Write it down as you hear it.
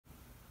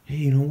Hey,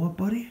 you know what,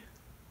 buddy?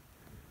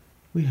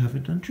 We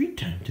haven't done treat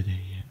time today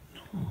yet.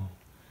 No,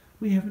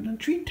 we haven't done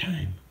treat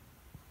time.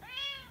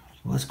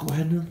 Well, let's go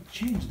ahead and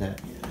change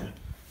that. Yeah,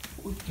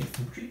 we'll get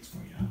some treats for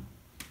you.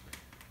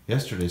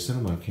 Yesterday,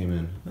 Cinnabon came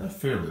in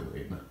fairly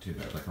late, not too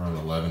bad, like around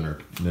 11 or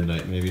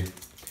midnight maybe.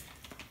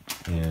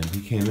 And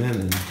he came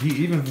in, and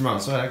even from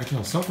outside, I could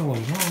tell something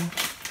was wrong.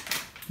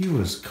 He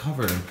was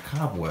covered in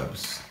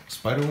cobwebs,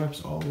 spider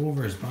webs all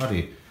over his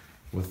body,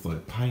 with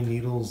like pine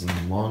needles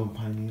and long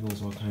pine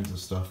needles, all kinds of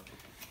stuff.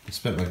 He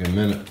spent like a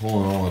minute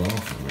pulling all it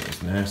off, and it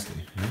was nasty.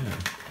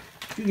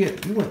 Yeah,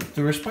 you went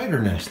through a spider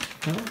nest,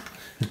 huh?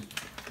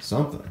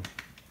 Something.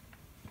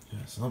 Yeah,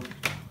 something.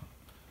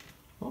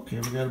 Okay,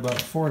 we got about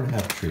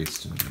 4.5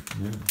 treats tonight.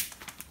 Yeah.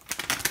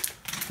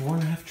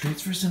 4.5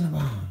 treats for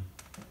Cinnabon.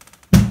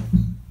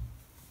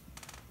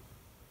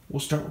 We'll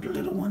start with the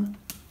little one.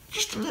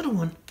 Just a little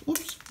one.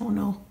 Oops. Oh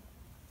no.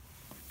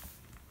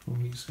 Oh,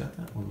 he's got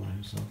that one by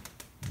himself.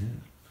 Yeah.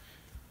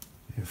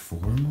 Yeah, 4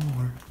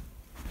 more.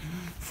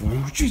 4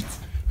 more treats.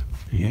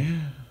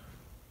 Yeah.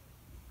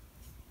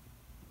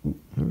 Ooh,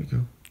 there we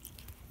go.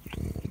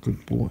 Oh,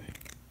 good boy.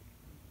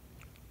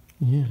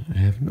 Yeah, I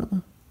have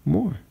another.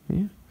 More.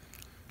 Yeah.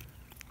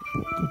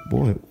 Oh, good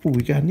boy. Oh,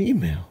 we got an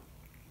email.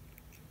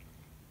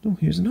 Oh,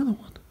 here's another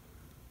one.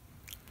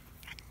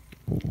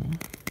 Oh.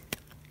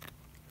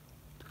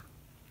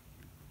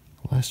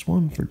 Last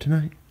one for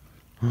tonight.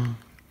 Oh,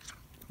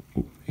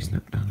 he's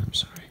not done. I'm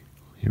sorry.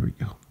 Here we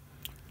go.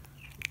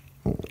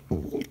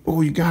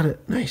 Oh, you got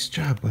it. Nice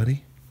job,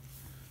 buddy.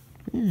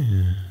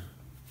 Yeah.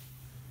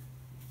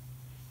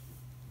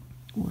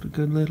 What a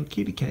good little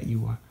kitty cat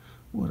you are.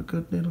 What a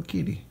good little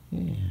kitty.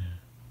 Yeah.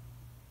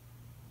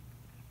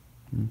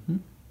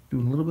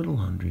 Doing a little bit of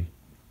laundry.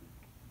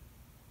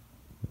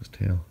 His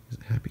tail. He's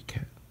a happy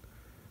cat.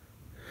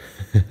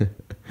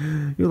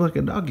 You're like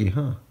a doggy,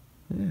 huh?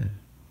 Yeah.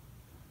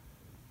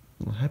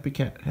 Little happy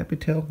cat. Happy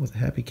tail with a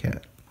happy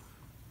cat.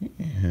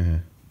 Yeah.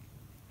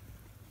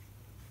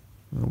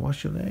 Wanna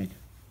wash your leg?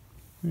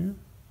 Yeah?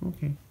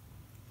 Okay.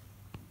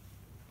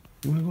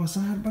 You wanna go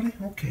outside, buddy?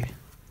 Okay.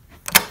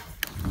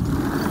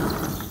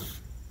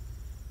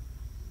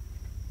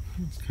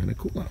 It's kinda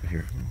cool out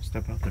here. I'll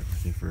step out there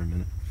with you for a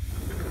minute.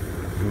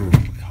 Ooh,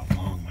 look how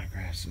long my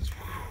grass is.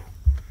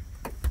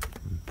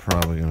 I'm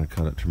probably gonna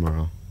cut it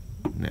tomorrow.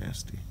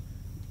 Nasty.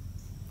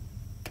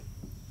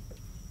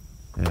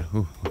 Yeah,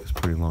 ooh, look, it's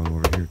pretty long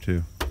over here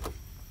too.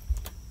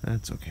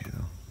 That's okay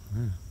though.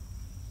 Yeah.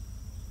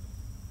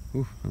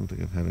 Ooh, I don't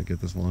think I've had to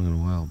get this long in a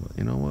while, but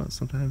you know what?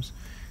 Sometimes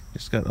you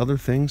just got other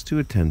things to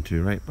attend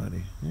to, right,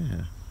 buddy?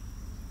 Yeah.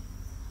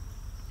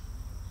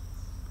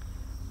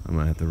 I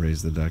might have to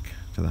raise the deck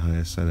to the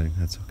highest setting.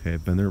 That's okay.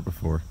 I've been there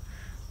before.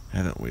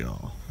 Haven't we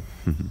all?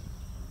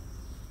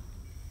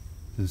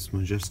 This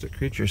majestic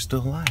creature is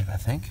still alive, I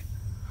think.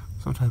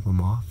 Some type of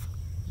moth.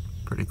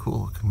 Pretty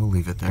cool looking. We'll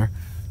leave it there.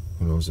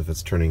 Who knows if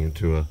it's turning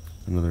into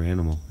another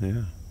animal.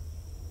 Yeah.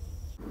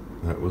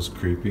 That was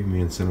creepy. Me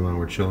and Cinnabon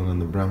were chilling on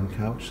the brown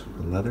couch.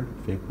 The leather,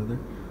 fake leather.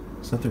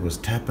 Something was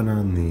tapping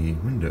on the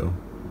window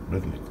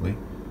rhythmically.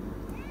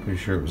 Pretty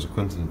sure it was a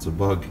coincidence, a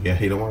bug.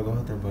 Yeah, you don't want to go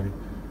out there, buddy.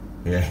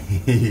 Yeah,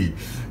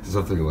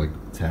 something like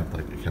tapped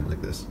like kind of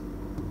like this.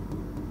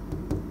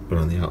 But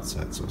on the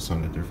outside, so it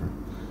sounded different.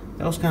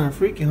 That was kind of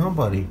freaky, huh,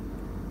 buddy?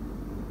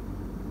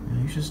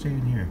 Yeah, you should stay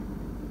in here.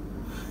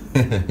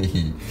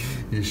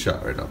 he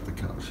shot right off the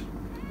couch.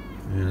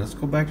 Yeah, let's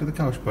go back to the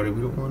couch, buddy.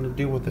 We don't want to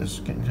deal with this.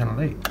 It's getting kind of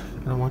late.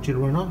 I don't want you to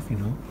run off, you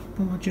know. I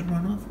don't want you to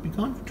run off and be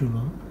gone for too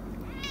long.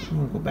 I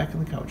want to go back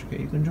on the couch,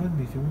 okay? You can join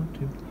me if you want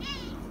to.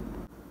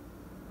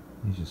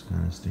 He's just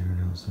kind of staring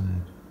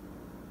outside.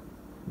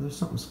 There's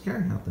something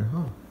scary out there,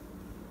 huh?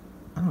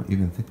 I don't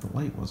even think the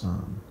light was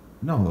on.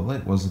 No, the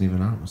light wasn't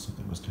even on. It was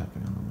something was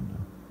tapping on the window.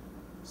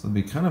 So it'd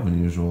be kind of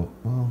unusual.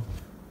 Well,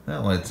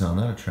 that light's on.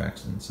 That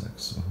attracts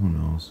insects, so who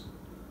knows?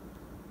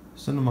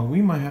 Cinnabon,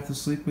 we might have to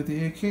sleep with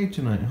the AK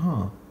tonight,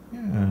 huh?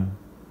 Yeah.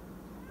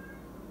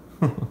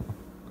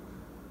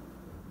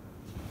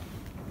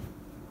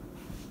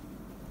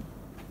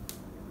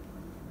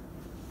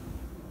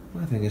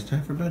 I think it's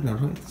time for bed now.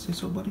 Don't you say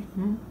so, buddy?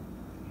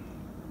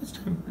 It's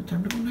time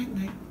to go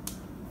night-night.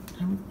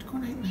 Time to go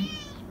night-night.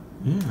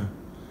 Yeah.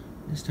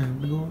 It's time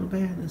to go to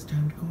bed. It's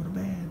time to go to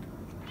bed.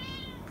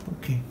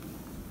 Okay.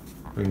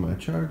 Bring my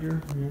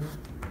charger. Yeah.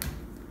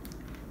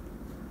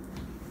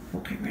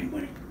 Okay, ready,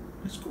 buddy?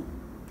 Let's go.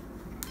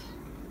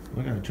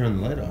 I gotta turn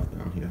the light off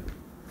down here.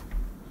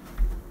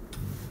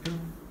 There we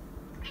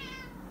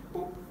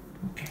go. Oh,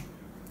 okay.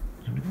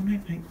 Time to go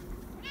night-night.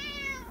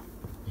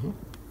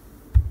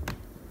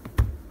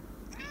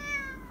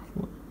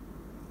 What?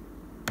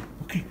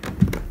 Okay.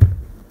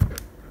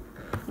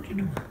 What you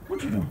doing?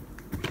 What you doing?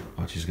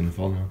 Oh, she's gonna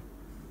fall down.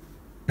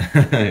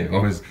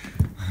 Always,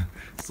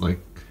 it's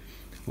like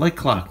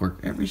clockwork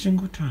every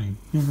single time.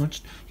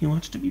 He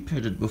wants to be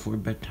petted before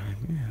bedtime.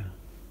 Yeah.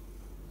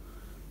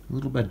 A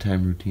little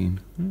bedtime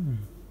routine.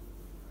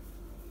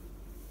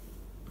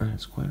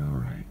 That's quite all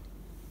right.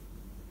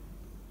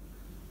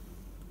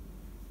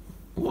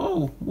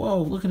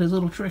 Whoa, look at his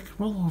little trick.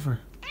 Roll over.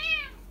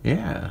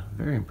 Yeah,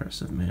 very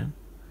impressive, man.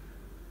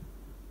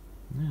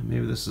 Yeah,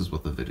 maybe this is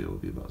what the video will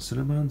be about.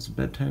 Cinnabon's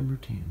bedtime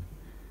routine.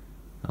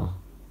 Oh,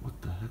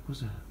 what the heck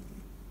was that?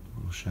 A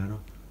little shadow?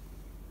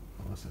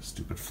 Oh, that's a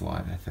stupid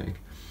fly, I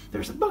think.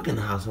 There's a bug in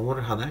the house. I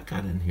wonder how that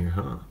got in here,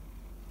 huh?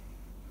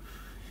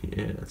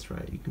 Yeah, that's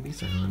right. You can be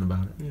silent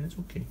about it. Yeah, it's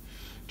okay.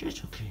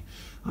 Just okay.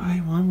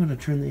 Alright, well, I'm going to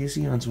turn the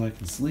AC on so I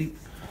can sleep.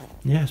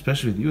 Yeah,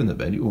 especially with you in the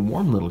bed. You're a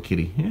warm little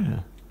kitty.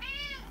 Yeah.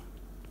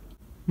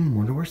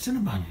 Wonder where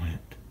Cinnabon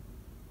went.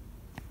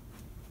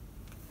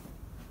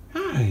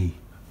 Hi.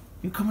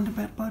 You coming to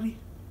bed, buddy?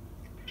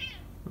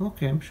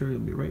 Okay, I'm sure you'll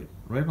be right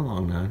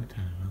along now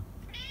anytime. Huh?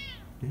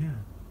 Yeah.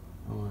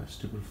 Oh, that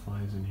stupid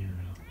fly's in here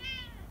now.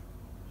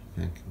 I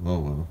think. Oh,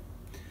 well.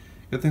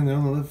 Good thing they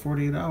only live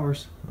 48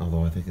 hours.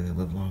 Although I think they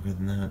live longer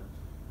than that.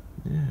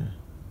 Yeah.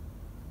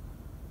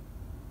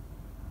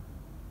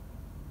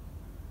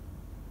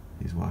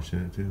 He's watching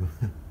it too.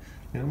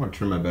 Yeah, I'm going to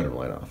turn my bedroom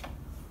light off.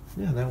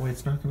 Yeah, that way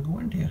it's not going to go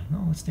into you.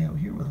 No, let's stay out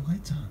here with the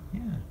lights on.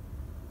 Yeah.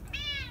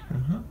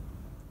 Uh-huh.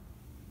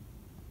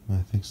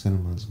 I think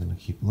Cinnabon's going to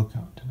keep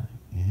lookout tonight.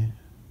 Yeah.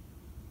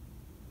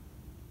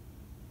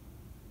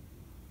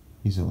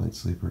 He's a light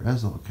sleeper,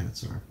 as all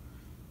cats are.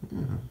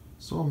 Yeah,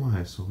 so am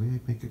I. So we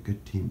make a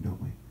good team,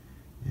 don't we?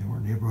 Yeah, we're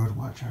neighborhood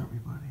watch, aren't we,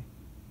 buddy?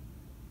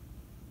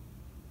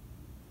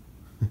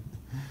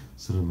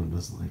 Cinnabon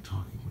doesn't like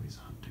talking when he's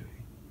on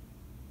duty.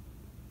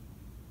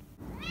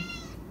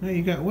 Hey,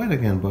 you got wet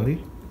again,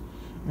 buddy.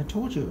 I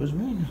told you it was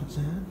raining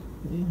outside.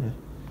 Yeah.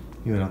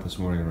 You went out this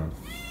morning around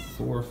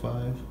 4 or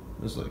 5.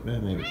 It was like,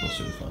 maybe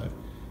closer to 5.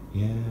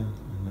 Yeah,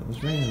 and it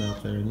was raining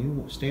out there, and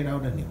you stayed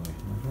out anyway.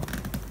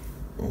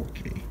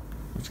 Okay.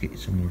 Let's get you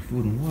some more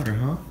food and water,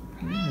 huh?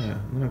 Yeah.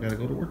 Then I've got to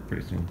go to work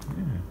pretty soon.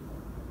 Yeah.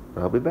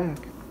 I'll be back.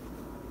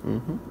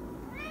 Mm-hmm.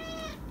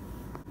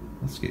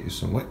 Let's get you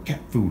some wet cat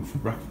food for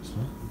breakfast,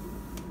 huh?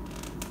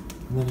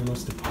 And then I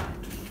must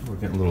depart. We're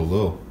getting a little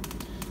low.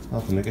 I'll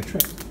have to make a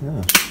trip.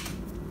 Yeah.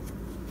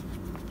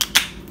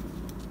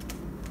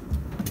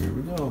 Here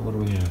we go. What do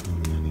we have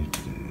on the menu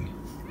today?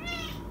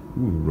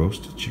 Ooh,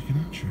 roasted chicken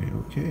entree.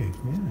 Okay,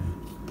 yeah.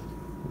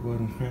 We'll go ahead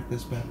and crack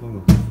this bad boy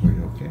open for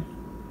you, okay?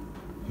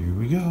 Here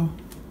we go.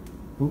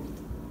 Oop.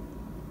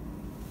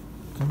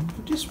 Come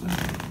over this way.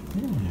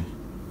 Yeah.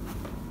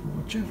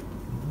 Watch out.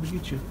 I'll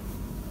get you.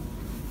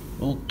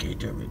 Okay,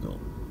 there we go.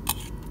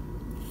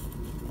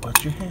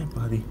 Watch your hand,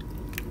 buddy.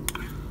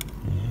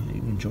 Yeah,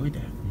 you enjoyed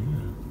that.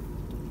 Yeah.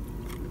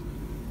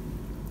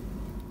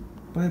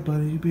 Bye,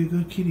 buddy. You be a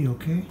good kitty,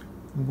 okay?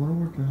 I'm going to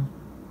work now.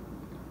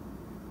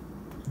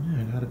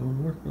 Yeah, I gotta go to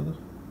work, brother.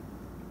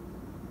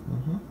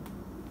 Uh-huh.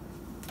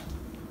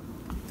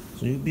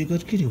 So you be a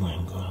good kitty while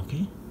I'm gone,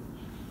 okay?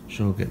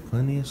 She'll get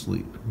plenty of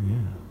sleep.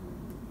 Yeah.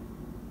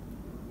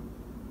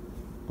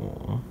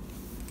 Aw.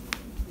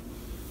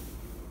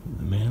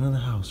 The man of the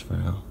house for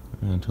now.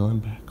 Until I'm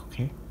back,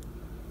 okay?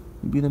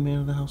 You be the man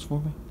of the house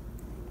for me?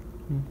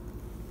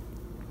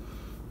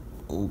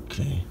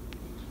 Okay.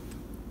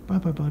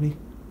 Bye-bye, buddy.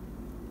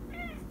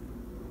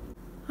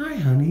 Hi,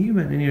 honey. You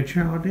been in your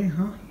chair all day,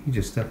 huh? You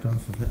just stepped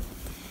off of it.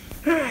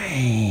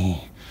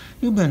 Hey!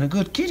 You've been a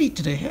good kitty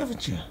today,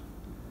 haven't you?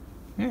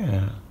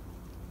 Yeah.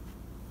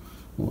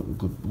 What a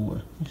good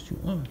boy. Yes, you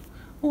are.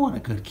 What a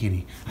good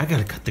kitty. I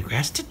gotta cut the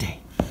grass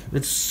today.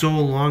 It's so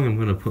long, I'm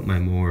gonna put my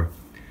mower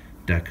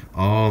deck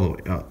all the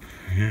way up.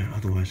 Yeah,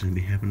 otherwise I'd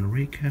be having to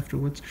rake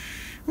afterwards.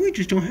 We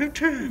just don't have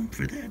time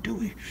for that, do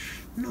we?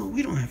 No,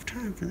 we don't have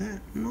time for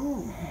that.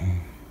 No.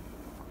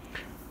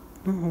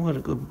 Oh, what a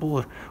good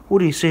boy. What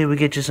do you say we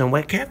get you some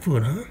wet cat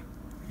food, huh?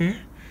 Yeah?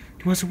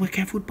 You want some wet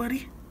cat food,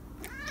 buddy?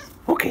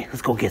 Okay,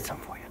 let's go get some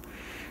for you.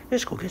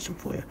 Let's go get some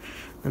for you.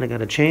 Then I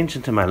gotta change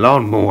into my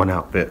lawn mowing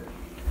outfit.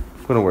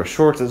 I'm gonna wear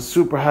shorts. It's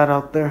super hot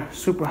out there.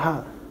 Super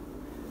hot.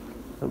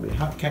 It'll be a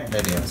hot cat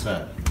daddy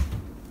outside.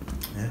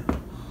 Yeah.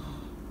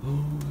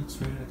 Oh, that's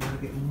right. I gotta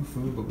get more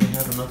food, but we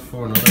have enough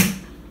for another,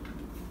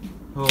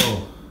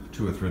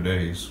 2 or 3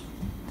 days.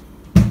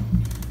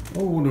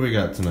 Oh, what do we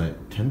got tonight?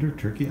 Tender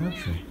turkey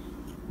entree.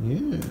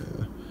 Yeah.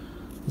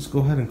 Let's go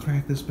ahead and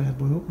crack this bad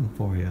boy open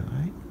for you,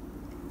 alright?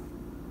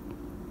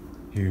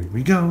 Here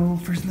we go.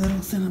 First little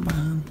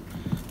Cinnabon.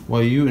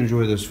 While you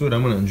enjoy this food,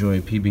 I'm going to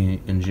enjoy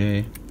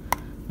PB&J.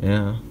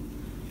 Yeah.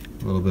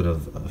 A little bit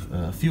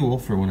of fuel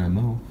for when I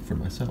mow for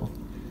myself.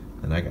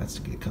 And I got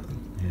to get cutting.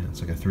 Yeah,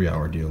 it's like a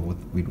 3-hour deal with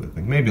weed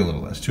whipping. Maybe a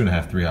little less.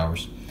 2.5, 3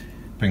 hours.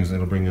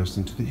 It'll bring us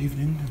into the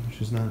evening,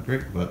 which is not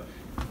great, but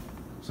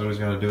somebody's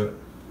got to do it.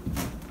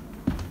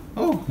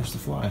 Oh, there's the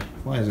fly.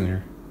 Fly's in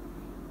here.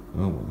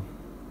 Oh, well.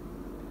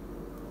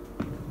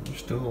 You're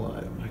still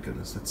alive. My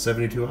goodness, that's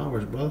 72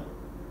 hours, brother.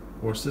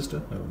 Or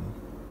sister. I don't know.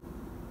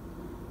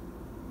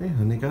 Hey,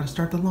 honey, gotta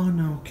start the lawn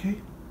now, okay?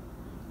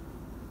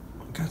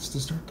 Gots to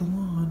start the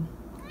lawn.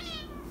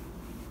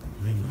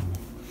 I know.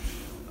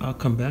 I'll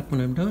come back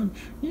when I'm done.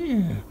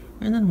 Yeah.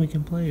 And then we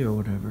can play or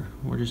whatever.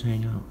 Or just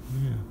hang out.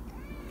 Yeah.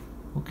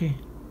 Okay.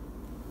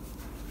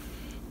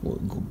 What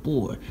a good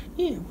boy.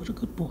 Yeah, what a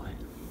good boy.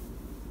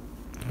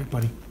 All right,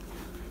 buddy.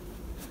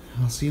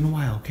 I'll see you in a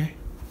while, okay?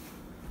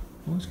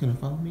 Oh, he's gonna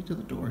follow me to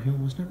the door. He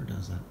almost never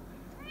does that.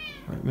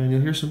 All right, man,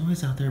 you'll hear some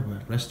noise out there,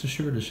 but rest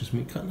assured it's just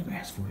me cutting the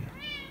grass for you.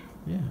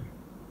 Yeah.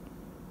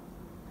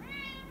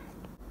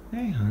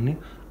 Hey, honey.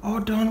 All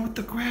done with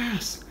the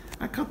grass.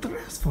 I cut the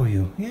grass for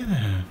you.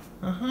 Yeah.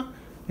 Uh-huh.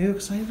 You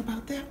excited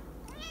about that?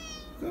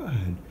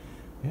 Good.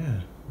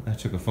 Yeah. I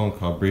took a phone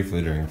call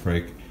briefly during a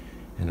break,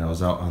 and I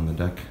was out on the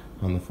deck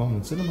on the phone,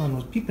 and Cinnabon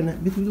was peeping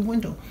at me through the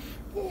window.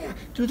 Yeah,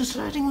 through the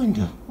sliding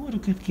window. What a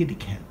good kitty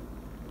cat.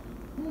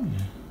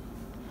 Yeah.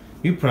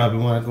 You probably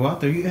want to go out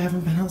there. You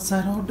haven't been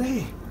outside all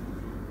day.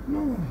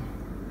 No.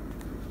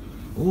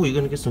 Oh, you're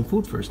going to get some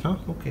food first, huh?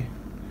 Okay.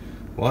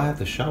 Well, I have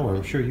to shower.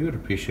 I'm sure you would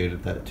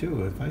appreciate that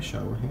too if I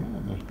shower.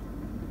 Yeah.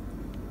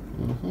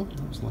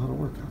 That was a lot of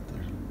work out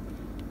there.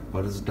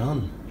 But it's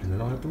done, and I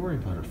don't have to worry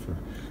about it for a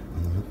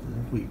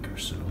week or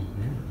so.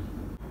 Yeah.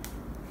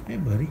 Hey,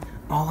 buddy.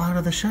 All out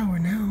of the shower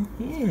now.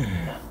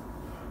 Yeah.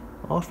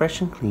 All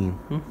fresh and clean.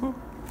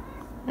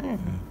 Yeah.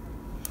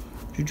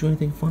 Did you do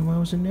anything fun while I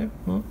was in there?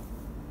 Huh?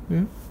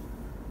 Yeah?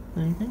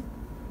 Anything?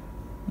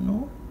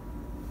 No?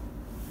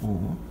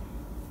 Oh.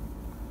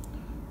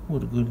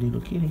 What a good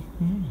little kitty.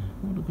 Yeah.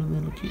 What a good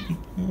little kitty.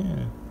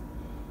 Yeah.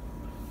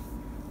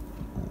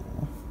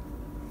 Oh.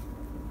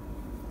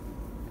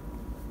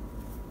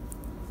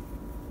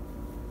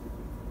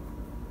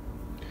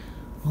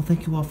 Well,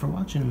 thank you all for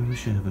watching, and we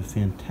wish you have a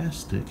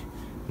fantastic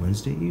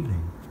Wednesday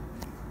evening.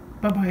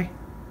 Bye-bye.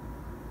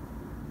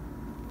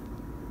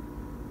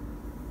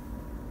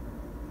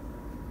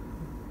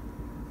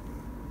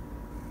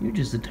 You're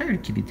just a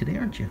tired kitty today,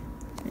 aren't you?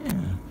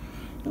 Yeah,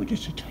 you're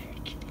just a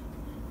tired kitty.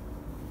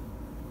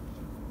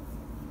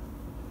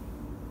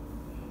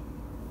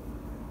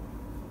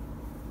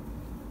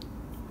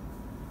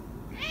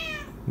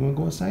 You wanna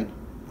go outside?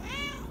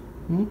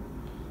 Hmm?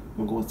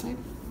 Wanna go outside?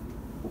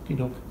 Okie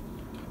doke.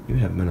 You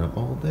haven't been out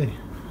all day.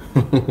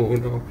 Oh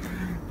no.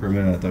 For a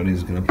minute I thought he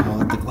was gonna pull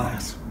out the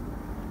glass.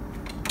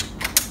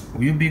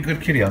 Well, you'd be a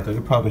good kitty out there.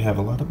 You'll probably have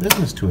a lot of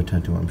business to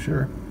attend to, I'm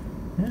sure.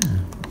 Yeah.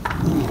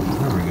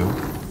 There we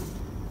go.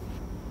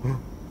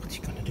 What's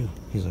he gonna do?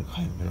 He's like,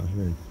 I haven't been out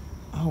here in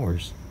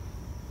hours.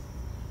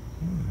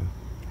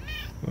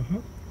 Yeah.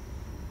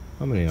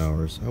 How many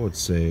hours? I would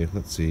say,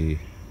 let's see,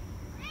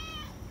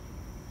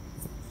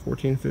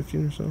 14,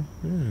 15 or so?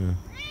 Yeah.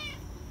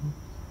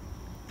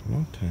 A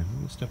long time.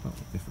 Let me step out.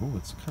 Oh,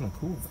 it's kind of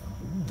cool though.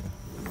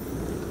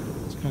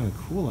 Yeah. It's kind of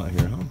cool out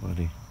here, huh,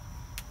 buddy?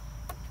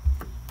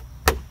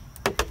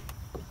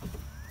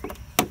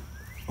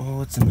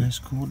 Oh, it's a nice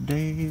cool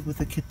day with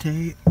a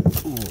kitty.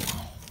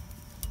 Oh.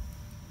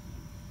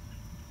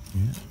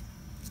 Yeah.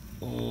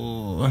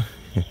 Oh.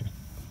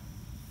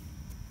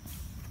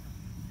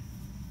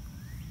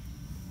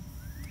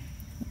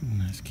 What a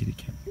nice kitty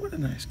cat. What a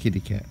nice kitty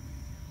cat.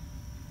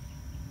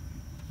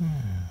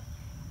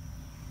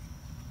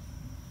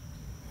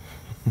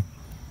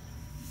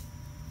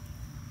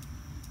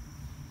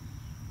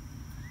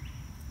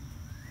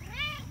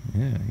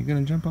 Yeah, you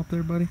gonna jump up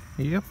there, buddy?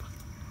 Yep.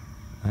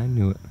 I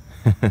knew it.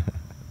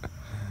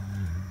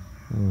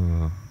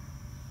 Oh,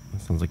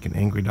 that sounds like an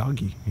angry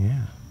doggy.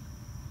 Yeah.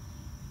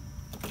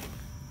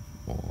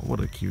 Oh, what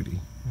a cutie.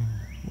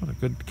 What a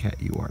good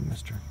cat you are,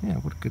 mister. Yeah,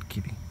 what a good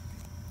kitty.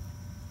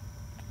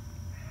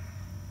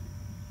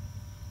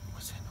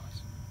 What's that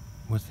noise?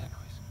 What's that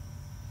noise?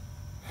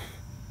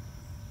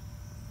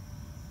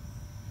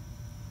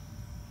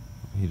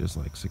 He just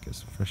likes to get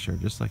some fresh air,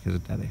 just like his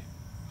daddy.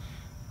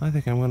 I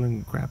think I'm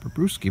gonna grab a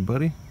brewski,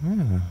 buddy.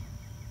 Yeah.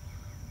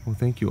 Well,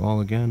 thank you all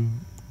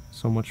again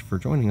so much for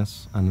joining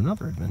us on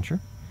another adventure,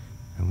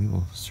 and we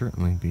will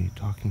certainly be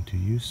talking to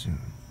you soon.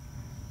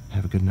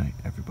 Have a good night,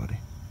 everybody.